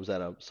as I was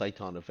at a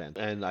Cyton event,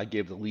 and I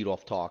gave the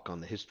lead-off talk on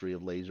the history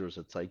of lasers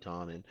at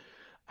Cyton and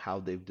how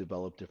they've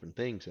developed different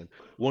things. And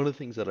one of the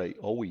things that I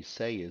always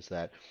say is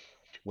that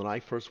when I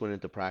first went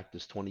into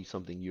practice 20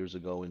 something years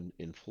ago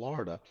in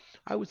Florida,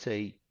 I would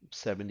say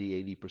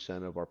 70,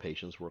 80% of our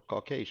patients were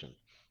Caucasian.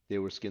 They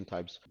were skin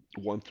types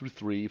 1 through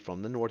 3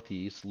 from the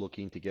Northeast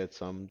looking to get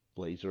some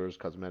lasers,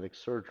 cosmetic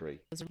surgery,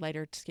 Those are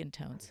lighter skin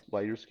tones.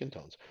 lighter skin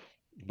tones.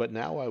 But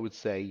now I would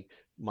say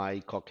my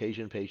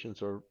Caucasian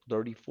patients are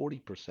 30,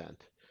 40%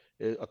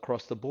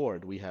 across the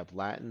board. We have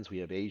Latins, we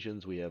have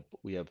Asians, we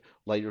have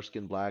lighter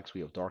skin blacks, we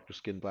have darker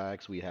skin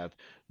blacks, we have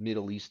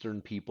Middle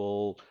Eastern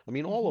people. I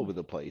mean, all Hmm. over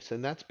the place.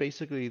 And that's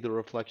basically the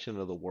reflection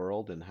of the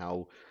world and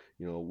how,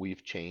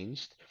 we've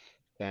changed.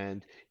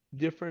 And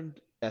different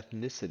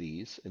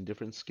ethnicities and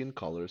different skin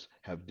colors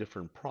have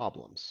different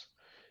problems.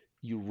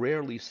 You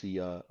rarely see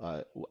a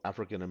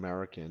African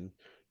American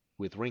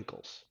with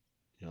wrinkles.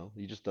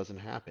 It just doesn't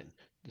happen.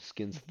 The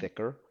skin's Hmm.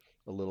 thicker,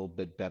 a little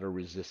bit better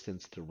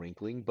resistance to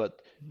wrinkling,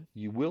 but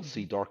you will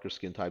see Hmm. darker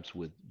skin types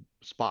with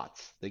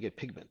spots. They get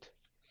pigment.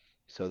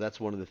 So that's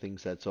one of the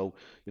things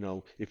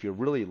if you're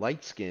really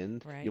light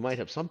skinned, you might Right.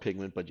 have some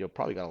pigment, but you've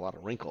probably got a lot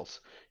of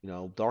wrinkles.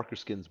 Darker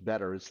skin's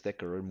better, it's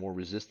thicker and more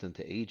resistant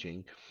to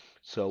aging.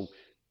 So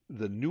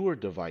the newer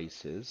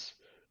devices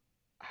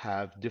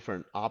have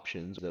different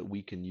options that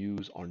we can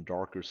use on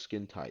darker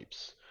skin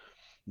types.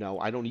 Now,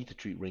 I don't need to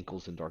treat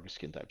wrinkles in darker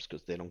skin types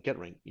because they don't get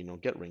you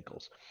don't get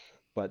wrinkles.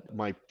 But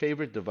my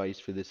favorite device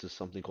for this is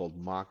something called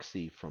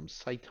Moxie from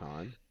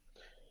Cyton.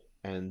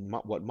 And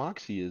what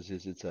Moxie is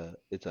it's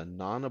a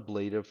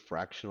non-ablative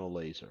fractional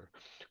laser.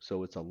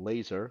 So it's a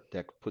laser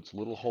that puts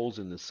little holes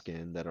in the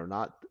skin that are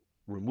not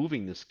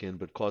removing the skin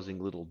but causing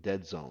little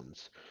dead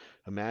zones.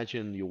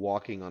 Imagine you're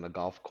walking on a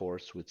golf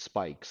course with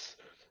spikes,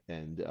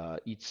 and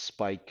each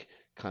spike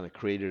kind of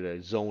created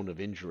a zone of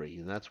injury,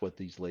 and that's what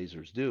these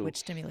lasers do. Which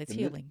stimulates And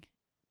healing.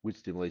 which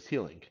stimulates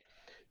healing.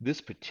 This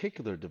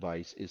particular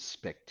device is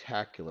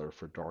spectacular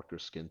for darker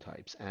skin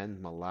types and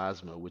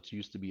melasma, which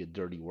used to be a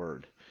dirty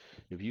word.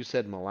 If you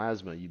said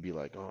melasma, you'd be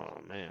like,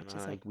 "Oh man, Which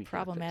is a we can't fix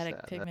problematic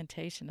that."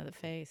 pigmentation of the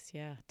face.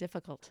 Yeah,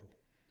 difficult.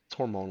 It's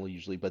hormonal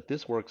usually, but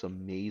this works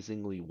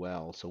amazingly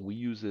well. So we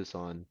use this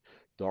on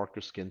darker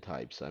skin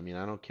types. I mean,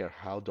 I don't care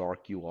how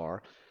dark you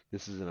are.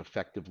 This is an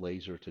effective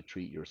laser to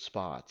treat your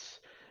spots.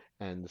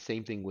 And the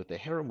same thing with the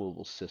hair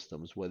removal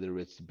systems, whether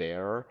it's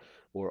Bayer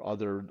or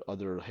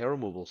other hair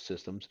removal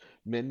systems,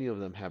 many of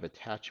them have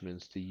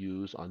attachments to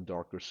use on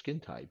darker skin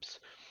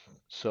types.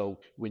 So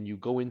when you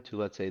go into,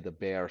 let's say, the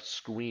bare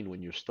screen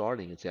when you're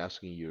starting, it's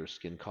asking you your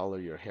skin color,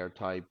 your hair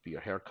type,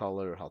 your hair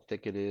color, how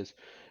thick it is,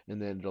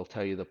 and then it'll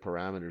tell you the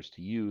parameters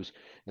to use.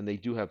 And they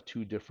do have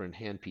two different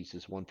hand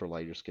pieces, one for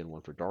lighter skin,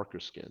 one for darker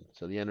skin.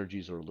 So the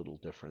energies are a little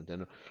different.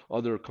 And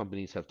other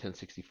companies have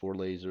 1064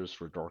 lasers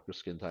for darker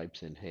skin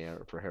types and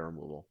hair for hair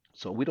removal.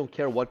 So we don't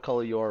care what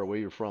color you are or where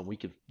you're from. We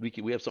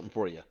have something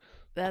for you.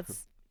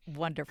 That's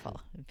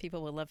wonderful.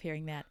 People will love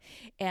hearing that.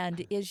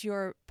 And is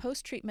your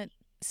post treatment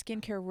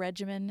skincare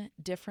regimen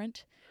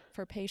different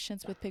for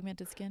patients with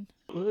pigmented skin?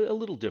 A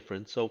little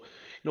different. So,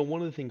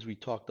 one of the things we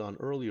talked on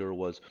earlier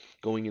was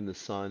going in the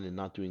sun and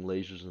not doing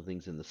lasers and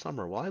things in the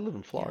summer. Well, I live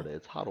in Yeah, Florida.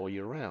 It's hot all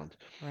year round.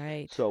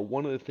 right. So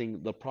one of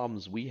the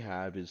problems we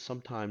have is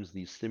sometimes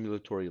these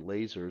stimulatory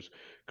lasers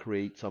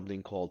create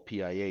something called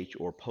PIH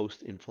or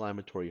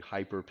post-inflammatory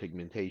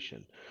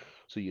hyperpigmentation.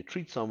 So you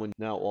treat someone,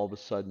 now all of a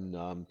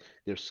sudden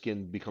their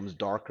skin becomes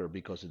darker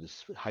because of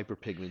this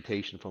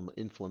hyperpigmentation from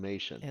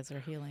inflammation. As they're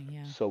healing,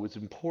 yeah. So it's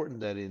important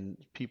that in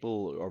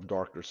people of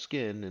darker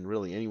skin, and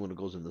really anyone who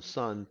goes in the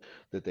sun,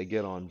 that they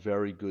get on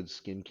very good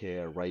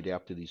skincare right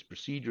after these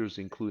procedures,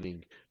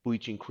 including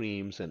bleaching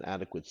creams and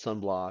adequate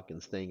sunblock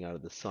and staying out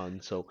of the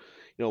sun. So,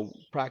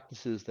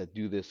 practices that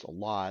do this a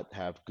lot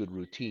have good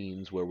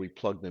routines where we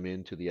plug them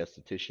into the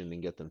esthetician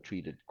and get them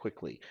treated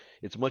quickly.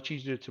 It's much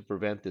easier to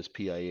prevent this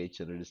PIH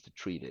than it is to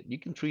treat it. You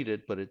can treat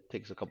it, but it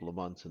takes a couple of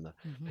months, and the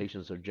Hmm.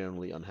 patients are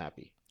generally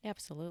unhappy.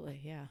 Absolutely,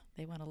 yeah.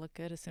 They want to look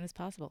good as soon as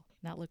possible,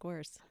 not look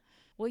worse.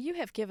 Well, you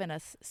have given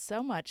us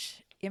so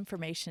much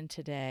information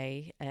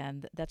today,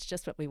 and that's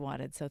just what we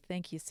wanted. So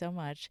thank you so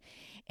much.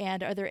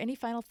 And are there any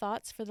final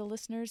thoughts for the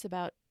listeners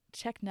about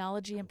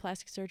technology and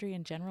plastic surgery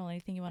in general?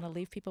 Anything you want to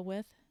leave people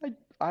with?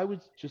 I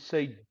would just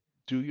say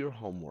do your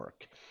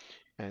homework.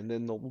 And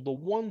then the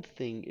one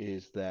thing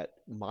is that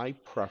my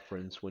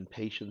preference when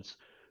patients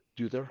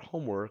do their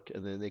homework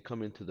and then they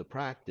come into the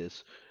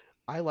practice,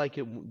 I like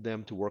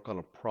them to work on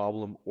a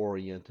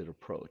problem-oriented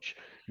approach.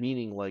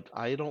 Meaning, like,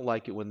 I don't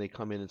like it when they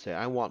come in and say,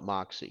 I want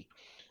Moxie.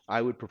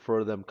 I would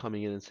prefer them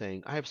coming in and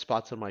saying, I have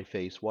spots on my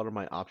face. What are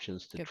my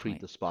options to Good treat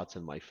point. the spots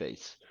in my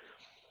face?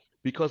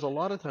 Because a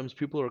lot of times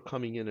people are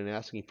coming in and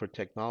asking for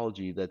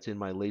technology that's in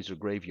my laser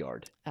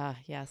graveyard, Ah,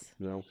 yes.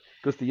 you know,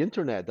 because the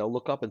internet, they'll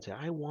look up and say,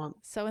 I want,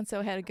 So and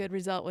so had a good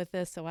result with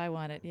this, so I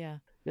want it. Yeah.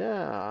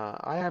 yeah,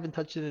 I haven't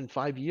touched it in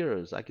 5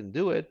 years. I can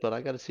do it, but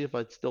I got to see if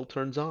it still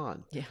turns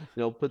on. Yeah.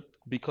 But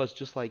because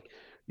just like,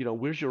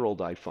 where's your old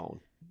iPhone?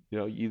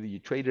 Either you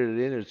traded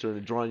it in or it's sort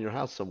of drawn in your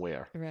house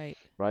somewhere, Right.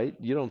 right?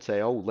 You don't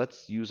say, oh,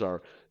 let's use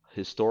our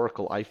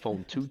historical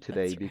iPhone 2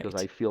 today That's because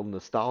right. I feel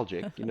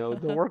nostalgic. It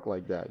don't work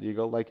like that. You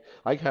go like,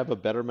 I have a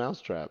better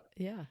mousetrap.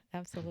 Yeah,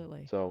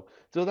 absolutely. So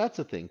that's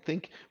the thing.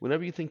 Think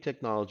whenever you think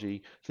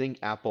technology, think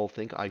Apple,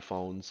 think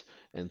iPhones,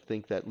 and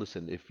think that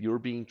listen, if you're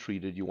being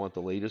treated, you want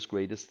the latest,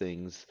 greatest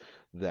things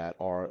that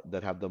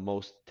have the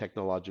most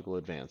technological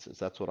advances.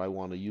 That's what I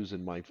want to use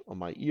in my on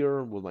my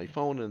ear with my Yeah,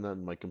 phone and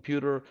then my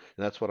computer, and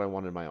that's what I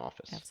want in my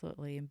office.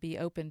 absolutely. And be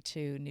open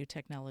to new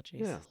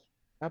technologies. Yeah,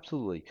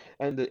 absolutely.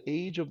 And the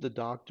age of the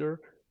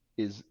doctor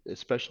is,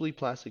 especially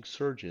plastic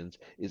surgeons,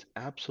 is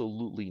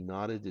absolutely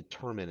not a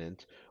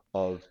determinant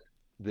of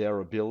their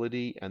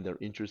ability and their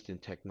interest in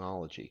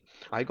technology.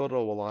 I go to a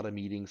lot of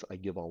meetings, I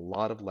give a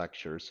lot of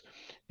lectures,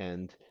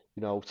 and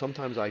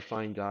sometimes I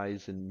find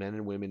guys and men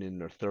and women in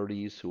their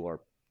 30s who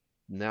are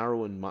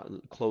narrow and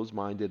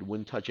closed-minded,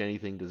 wouldn't touch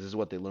anything because this is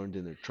what they learned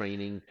in their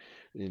training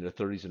in their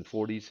 30s and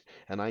 40s.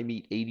 And I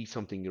meet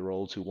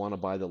 80-something-year-olds who want to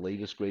buy the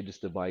latest, greatest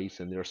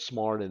device, and they're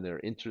smart and they're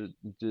interested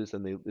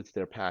and it's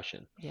their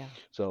passion. Yeah,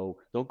 So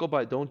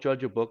don't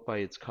judge a book by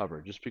its cover.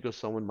 Just because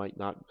someone might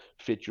not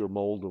fit your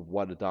mold of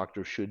what a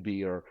doctor should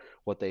be or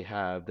what they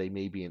have, they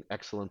may be an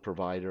excellent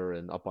provider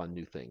and up on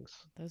new things.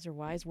 those are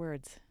wise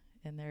words.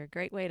 And they're a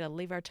great way to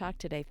leave our talk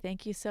today.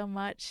 Thank you so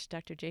much,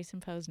 Dr.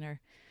 Jason Posner.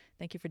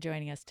 Thank you for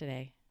joining us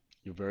today.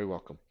 You're very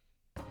welcome.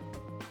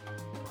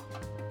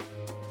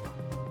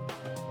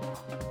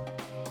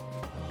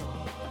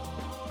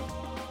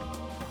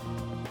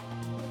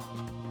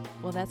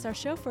 Well, that's our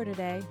show for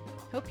today.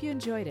 Hope you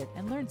enjoyed it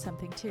and learned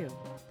something too.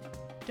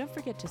 Don't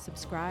forget to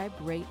subscribe,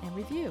 rate, and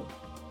review.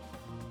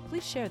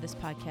 Please share this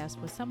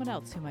podcast with someone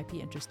else who might be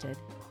interested.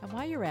 And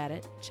while you're at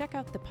it, check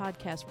out the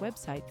podcast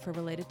website for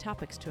related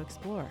topics to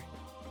explore.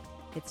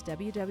 It's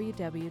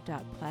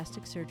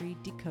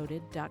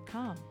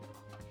www.plasticsurgerydecoded.com.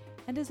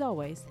 And as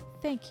always,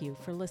 thank you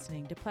for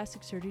listening to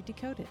Plastic Surgery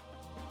Decoded.